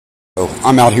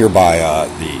I'm out here by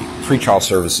the pretrial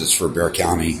services for Bexar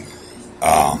County.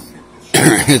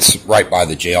 It's right by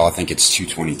the jail. I think it's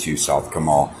 222 South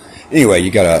Comal. Anyway,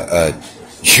 you got a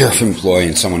sheriff employee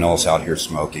and someone else out here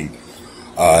smoking.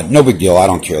 No big deal. I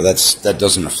don't care. That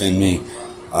doesn't offend me.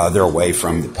 They're away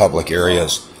from the public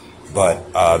areas.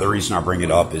 But the reason I bring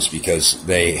it up is because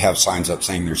they have signs up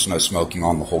saying there's no smoking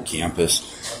on the whole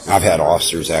campus. And I've had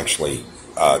officers actually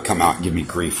come out and give me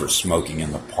grief for smoking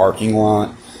in the parking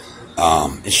lot.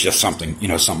 It's just something,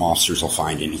 some officers will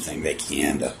find anything they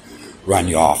can to run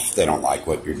you off if they don't like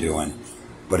what you're doing.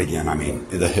 But again,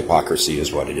 the hypocrisy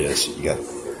is what it is. You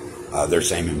got their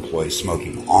same employees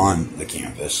smoking on the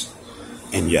campus,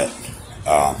 and yet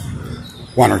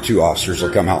one or two officers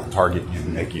will come out and target you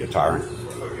and make you a tyrant.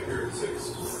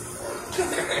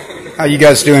 How you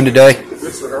guys doing today?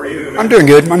 How are you? I'm doing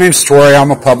good. My name's Troy.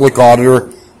 I'm a public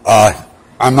auditor.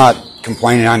 I'm not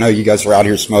complaining. I know you guys are out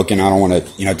here smoking. I don't want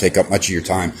to, take up much of your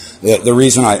time. The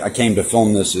reason I came to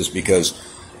film this is because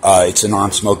it's a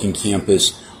non-smoking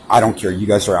campus. I don't care. You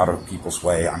guys are out of people's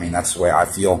way. That's the way I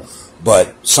feel.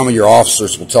 But some of your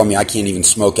officers will tell me I can't even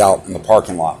smoke out in the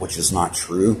parking lot, which is not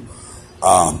true.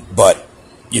 But,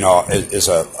 as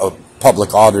a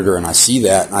public auditor, and I see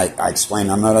that, and I explain,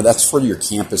 no, that's for your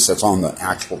campus. That's on the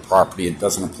actual property. It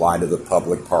doesn't apply to the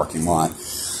public parking lot.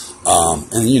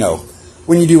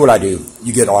 When you do what I do,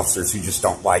 you get officers who just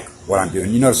don't like what I'm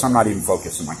doing. You notice I'm not even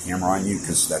focusing my camera on you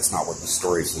because that's not what the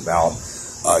story is about.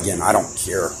 Again, I don't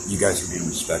care. You guys are being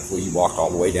respectful. You walked all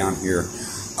the way down here.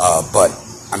 But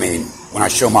when I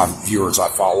show my viewers, I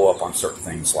follow up on certain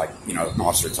things like, an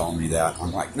officer telling me that.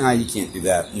 I'm like, nah, you can't do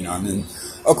that. And then,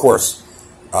 of course,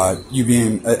 you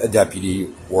being a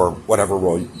deputy or whatever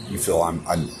role you feel, I'm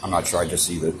not sure. I just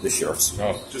see the sheriff's.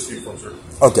 No, just uniform, sir.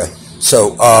 Okay.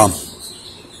 So,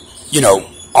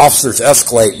 officers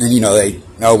escalate, and then, they,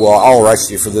 no, well, I'll arrest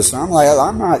you for this. And I'm like,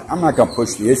 I'm not going to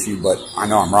push the issue, but I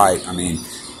know I'm right.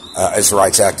 As a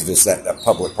rights activist, that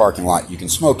public parking lot, you can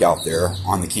smoke out there.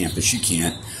 On the campus, you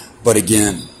can't. But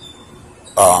again,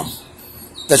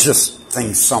 that's just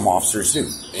things some officers do.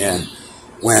 And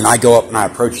when I go up and I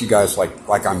approach you guys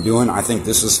like I'm doing, I think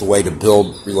this is the way to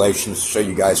build relations, to show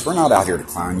you guys we're not out here to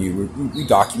clown you. We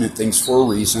document things for a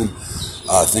reason,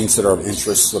 things that are of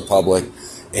interest to the public.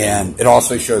 And it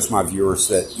also shows my viewers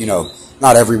that,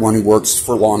 not everyone who works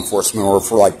for law enforcement or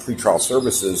for pretrial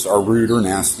services are rude or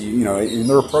nasty, and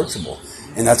they're approachable.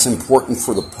 And that's important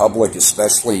for the public,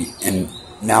 especially in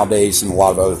nowadays and a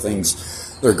lot of other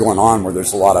things that are going on where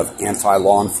there's a lot of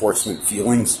anti-law enforcement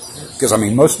feelings. Because,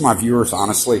 most of my viewers,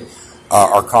 honestly,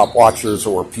 are cop watchers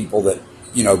or people that,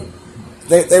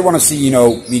 they want to see,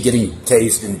 me getting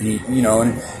tased and beat,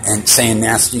 and saying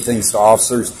nasty things to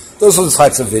officers. Those are the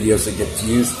types of videos that get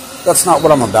views. That's not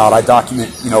what I'm about. I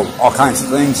document, all kinds of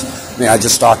things. I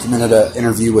just documented an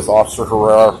interview with Officer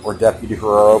Herrera or Deputy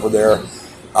Herrera over there.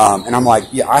 And I'm like,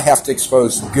 yeah, I have to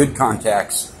expose good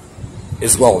contacts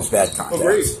as well as bad contacts. Well,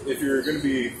 great. If you're going to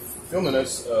be filming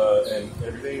us and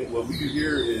everything, what we do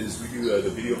here is we do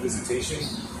the video visitation.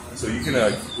 So you can,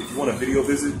 if you want a video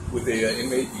visit with a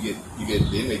inmate, you get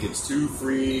the inmate gets 2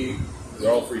 free. They're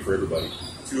all free for everybody.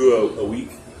 2 a week.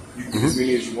 You can do as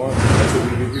many as you want. That's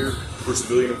what we do here for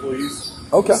civilian employees.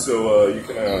 Okay. So you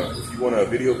can, if you want a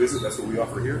video visit, that's what we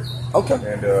offer here. Okay.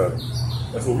 And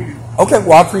that's what we do. Okay.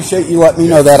 Well, I appreciate you letting me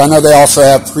know that. I know they also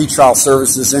have pretrial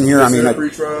services in here. Yes,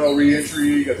 pretrial, reentry.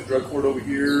 You got the drug court over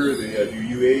here. They do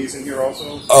UAs in here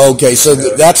also. Okay. So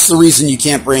that's the reason you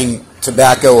can't bring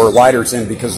tobacco or lighters in, because